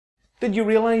Did you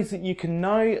realize that you can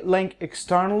now link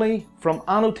externally from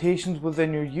annotations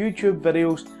within your YouTube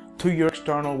videos to your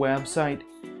external website?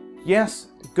 Yes,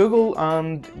 Google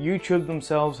and YouTube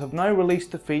themselves have now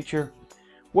released a feature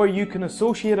where you can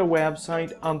associate a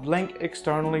website and link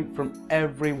externally from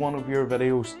every one of your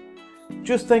videos.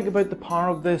 Just think about the power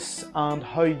of this and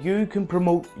how you can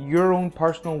promote your own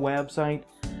personal website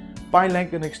by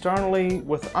linking externally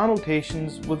with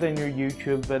annotations within your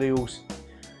YouTube videos.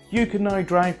 You can now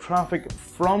drive traffic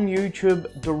from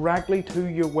YouTube directly to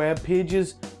your web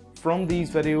pages from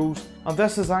these videos, and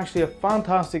this is actually a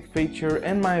fantastic feature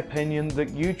in my opinion that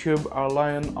YouTube are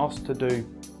allowing us to do.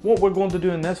 What we're going to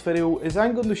do in this video is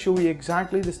I'm going to show you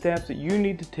exactly the steps that you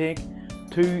need to take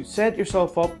to set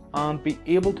yourself up and be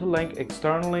able to link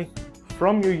externally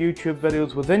from your YouTube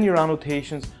videos within your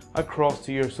annotations across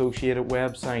to your associated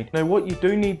website. Now what you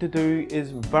do need to do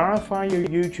is verify your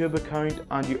YouTube account,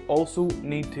 and you also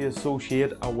need to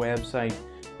associate a website.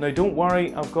 Now don't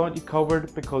worry, I've got you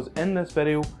covered, because in this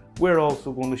video we're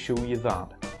also going to show you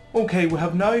that. Okay, we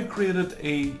have now created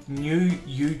a new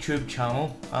YouTube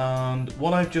channel, and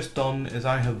what I've just done is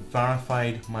I have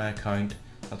verified my account.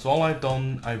 That's all I've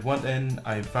done. I went in,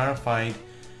 I verified.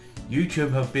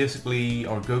 YouTube have basically,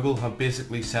 or Google have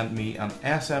basically sent me an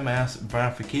SMS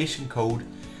verification code,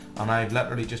 and I've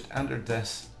literally just entered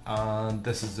this, and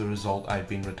this is the result I've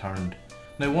been returned.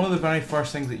 Now one of the very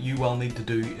first things that you will need to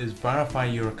do is verify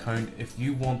your account if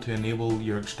you want to enable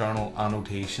your external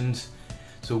annotations.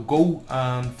 So go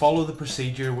and follow the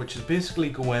procedure, which is basically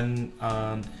go in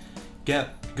and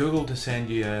get Google to send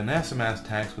you an SMS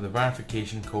text with a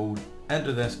verification code,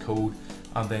 enter this code,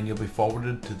 and then you'll be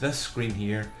forwarded to this screen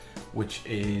here, which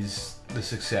is the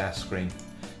success screen.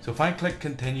 So if I click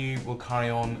continue, we'll carry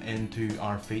on into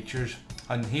our features,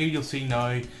 and here you'll see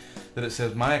now that it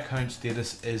says my account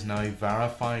status is now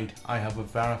verified. I have a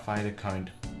verified account.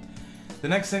 The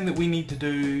next thing that we need to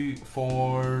do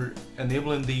for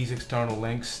enabling these external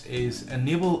links is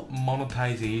enable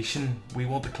monetization. We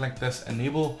want to click this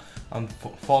enable and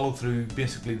follow through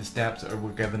basically the steps that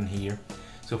we're given here.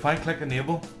 So if I click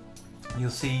enable, you'll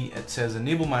see it says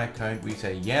enable my account. We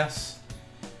say yes.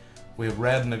 We have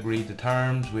read and agreed the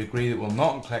terms. We agree that we'll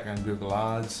not click on Google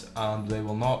Ads, and they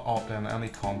will not opt in any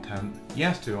content.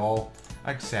 Yes to all,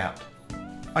 accept.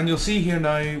 And you'll see here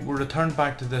now we're returned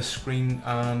back to this screen,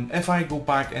 and if I go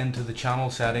back into the channel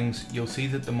settings, you'll see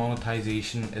that the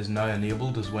monetization is now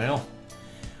enabled as well.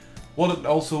 What it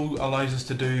also allows us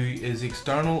to do is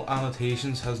external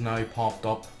annotations has now popped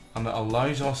up, and it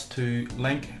allows us to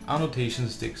link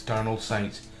annotations to external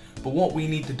sites. But what we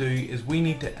need to do is we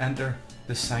need to enter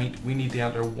the site. We need to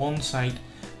enter one site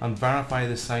and verify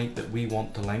the site that we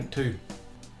want to link to.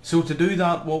 So to do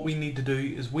that, what we need to do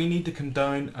is we need to come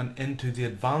down and into the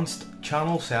advanced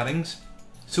channel settings.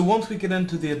 So once we get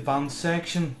into the advanced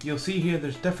section, you'll see here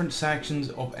there's different sections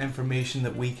of information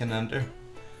that we can enter.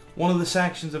 One of the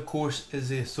sections, of course, is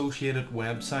the associated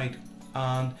website,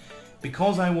 and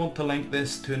because I want to link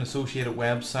this to an associated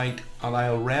website, and I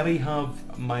already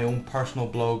have my own personal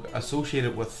blog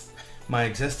associated with my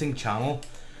existing channel,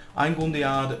 I'm going to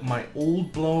add my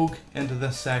old blog into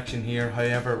this section here.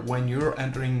 However, when you're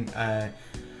entering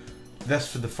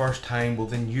this for the first time, well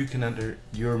then you can enter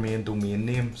your main domain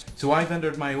name. So I've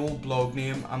entered my old blog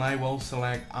name, and I will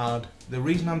select add. The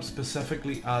reason I'm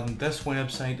specifically adding this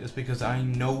website is because I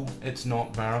know it's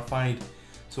not verified.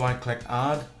 So I click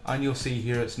add, and you'll see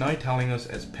here it's now telling us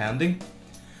it's pending.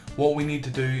 What we need to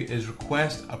do is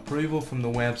request approval from the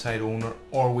website owner,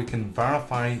 or we can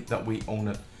verify that we own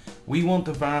it. We want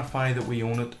to verify that we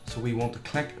own it, so we want to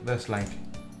click this link.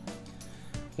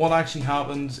 What actually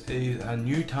happens is a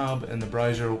new tab in the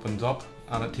browser opens up,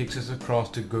 and it takes us across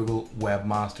to Google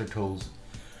Webmaster Tools.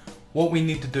 What we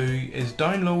need to do is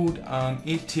download an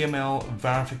HTML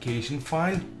verification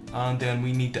file, and then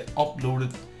we need to upload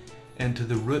it into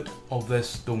the root of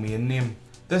this domain name.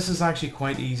 This is actually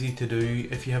quite easy to do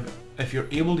if you're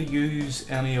able to use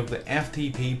any of the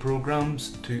FTP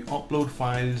programs to upload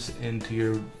files into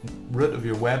your root of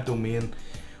your web domain.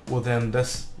 Well then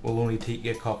this will only take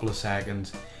you a couple of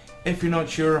seconds. If you're not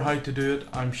sure how to do it,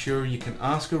 I'm sure you can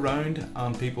ask around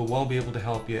and people will be able to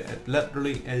help you. It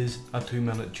literally is a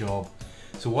 2-minute job.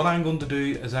 So what I'm going to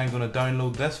do is I'm going to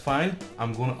download this file,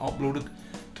 I'm going to upload it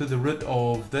to the root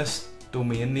of this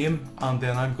domain name, and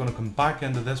then I'm going to come back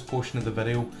into this portion of the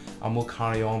video and we'll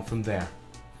carry on from there.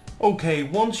 Okay,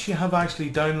 once you have actually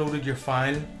downloaded your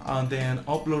file and then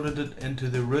uploaded it into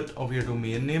the root of your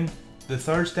domain name, the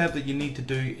third step that you need to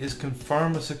do is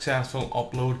confirm a successful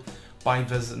upload by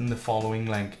visiting the following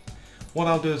link. What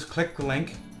I'll do is click the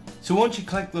link. So once you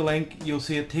click the link, you'll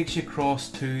see it takes you across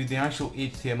to the actual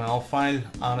HTML file,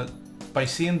 and it by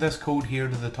seeing this code here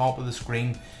to the top of the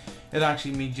screen, it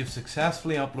actually means you've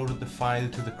successfully uploaded the file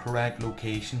to the correct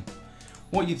location.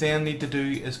 What you then need to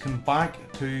do is come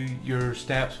back to your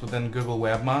steps within Google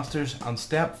Webmasters, and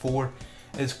step 4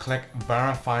 is click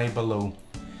verify below.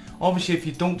 Obviously if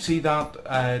you don't see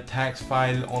that text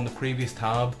file on the previous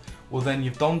tab, well then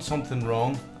you've done something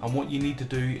wrong, and what you need to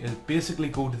do is basically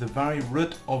go to the very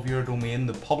root of your domain,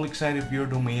 the public side of your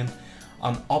domain,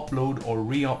 and upload or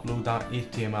re-upload that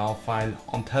HTML file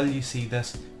until you see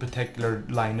this particular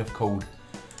line of code.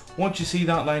 Once you see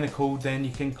that line of code, then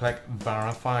you can click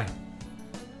verify.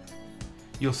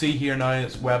 You'll see here now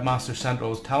it's Webmaster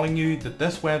Central is telling you that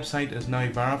this website is now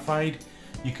verified.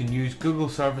 You can use Google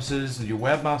services and your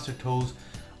webmaster tools,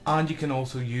 and you can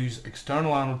also use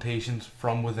external annotations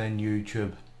from within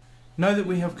YouTube. Now that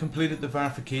we have completed the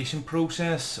verification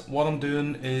process, what I'm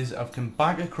doing is I've come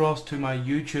back across to my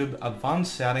YouTube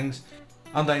advanced settings,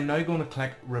 and I'm now going to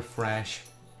click refresh.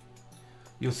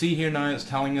 You'll see here now it's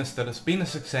telling us that it's been a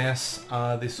success.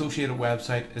 The associated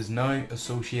website is now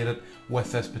associated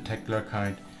with this particular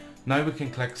account. Now we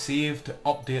can click save to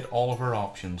update all of our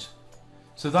options.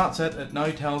 So that's it. It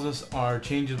now tells us our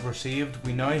changes were saved.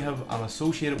 We now have an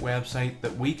associated website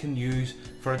that we can use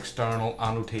for external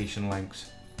annotation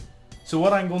links. So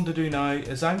what I'm going to do now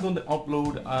is I'm going to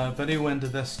upload a video into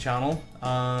this channel,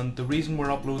 and the reason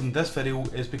we're uploading this video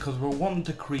is because we're wanting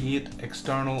to create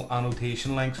external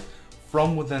annotation links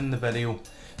from within the video.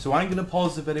 So I'm going to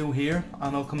pause the video here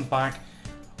and I'll come back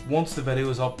once the video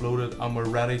is uploaded and we're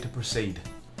ready to proceed.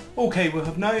 Okay, we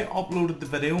have now uploaded the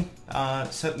video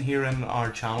sitting here in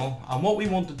our channel, and what we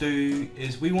want to do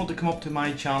is we want to come up to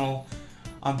my channel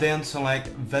and then select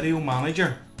Video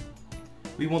Manager.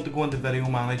 We want to go into Video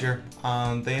Manager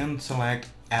and then select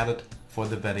Edit for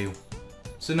the video.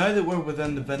 So now that we're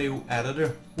within the video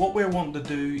editor, what we're wanting to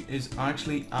do is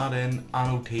actually add in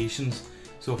annotations.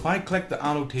 So if I click the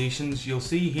annotations, you'll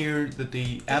see here that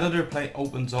the editor plate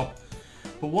opens up,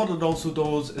 but what it also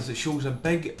does is it shows a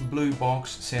big blue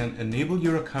box saying enable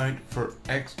your account for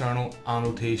external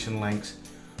annotation links.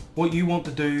 What you want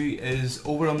to do is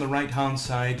over on the right hand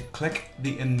side, click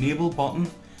the enable button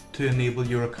to enable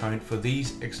your account for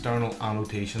these external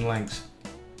annotation links.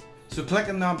 So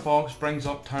clicking that box brings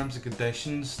up terms and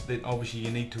conditions that obviously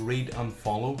you need to read and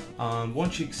follow, and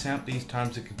once you accept these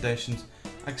terms and conditions,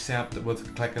 accept it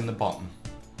with clicking the button.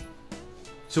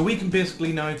 So we can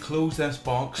basically now close this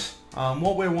box.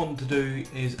 What we're wanting to do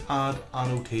is add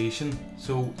annotation.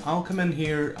 So I'll come in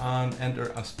here and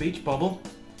enter a speech bubble,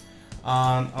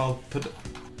 and I'll put,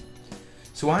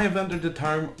 so I have entered the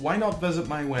term why not visit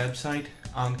my website,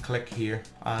 and click here.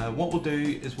 What we'll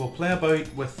do is we'll play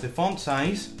about with the font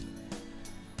size.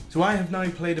 So I have now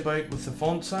played about with the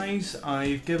font size.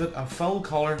 I've given it a fill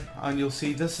color, and you'll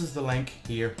see this is the link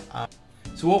here.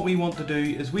 So what we want to do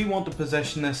is we want to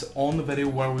position this on the video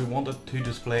where we want it to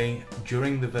display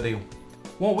during the video.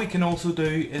 What we can also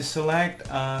do is select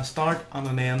a start and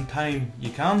an end time.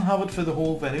 You can have it for the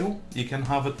whole video, you can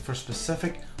have it for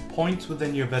specific points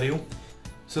within your video.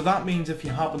 So that means if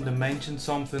you happen to mention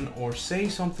something or say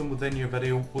something within your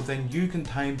video, well then you can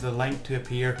time the link to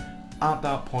appear at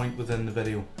that point within the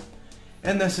video.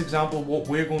 In this example, what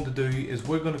we're going to do is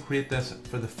we're going to create this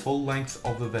for the full length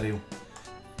of the video.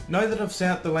 Now that I've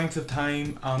set the length of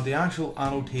time and the actual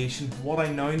annotation, what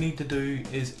I now need to do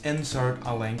is insert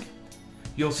a link.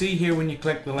 You'll see here when you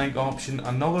click the link option,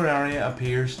 another area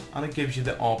appears and it gives you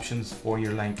the options for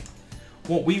your link.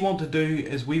 What we want to do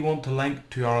is we want to link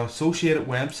to our associated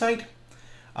website,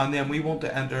 and then we want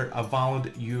to enter a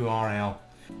valid URL.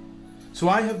 So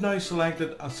I have now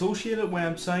selected associated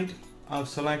website. I've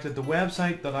selected the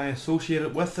website that I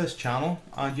associated with this channel,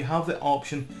 and you have the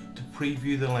option to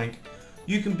preview the link.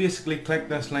 You can basically click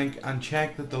this link and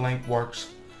check that the link works.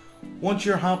 Once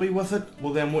you're happy with it,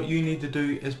 well then what you need to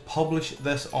do is publish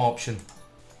this option.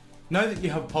 Now that you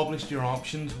have published your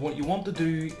options, what you want to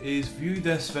do is view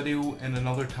this video in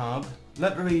another tab.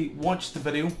 Literally watch the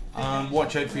video and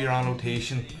watch out for your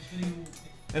annotation.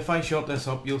 If I shut this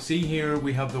up, you'll see here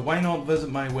we have the why not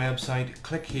visit my website.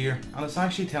 Click here and it's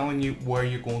actually telling you where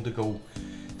you're going to go.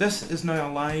 This is now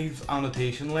a live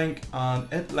annotation link,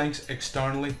 and it links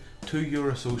externally to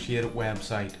your associated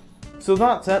website. So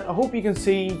that's it. I hope you can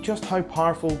see just how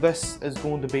powerful this is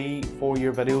going to be for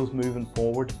your videos moving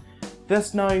forward.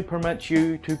 This now permits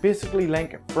you to basically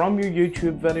link from your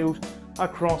YouTube videos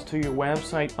across to your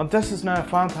website, and this is now a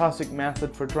fantastic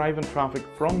method for driving traffic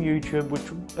from YouTube,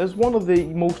 which is one of the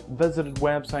most visited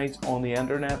websites on the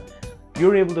internet.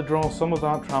 You're able to draw some of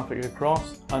that traffic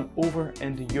across and over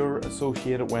into your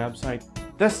associated website.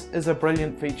 This is a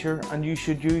brilliant feature and you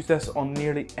should use this on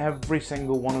nearly every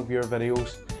single one of your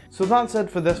videos. So that's it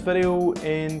for this video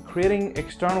in creating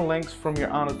external links from your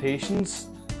annotations.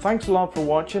 Thanks a lot for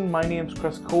watching. My name's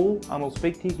Chris Cole and I'll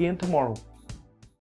speak to you again tomorrow.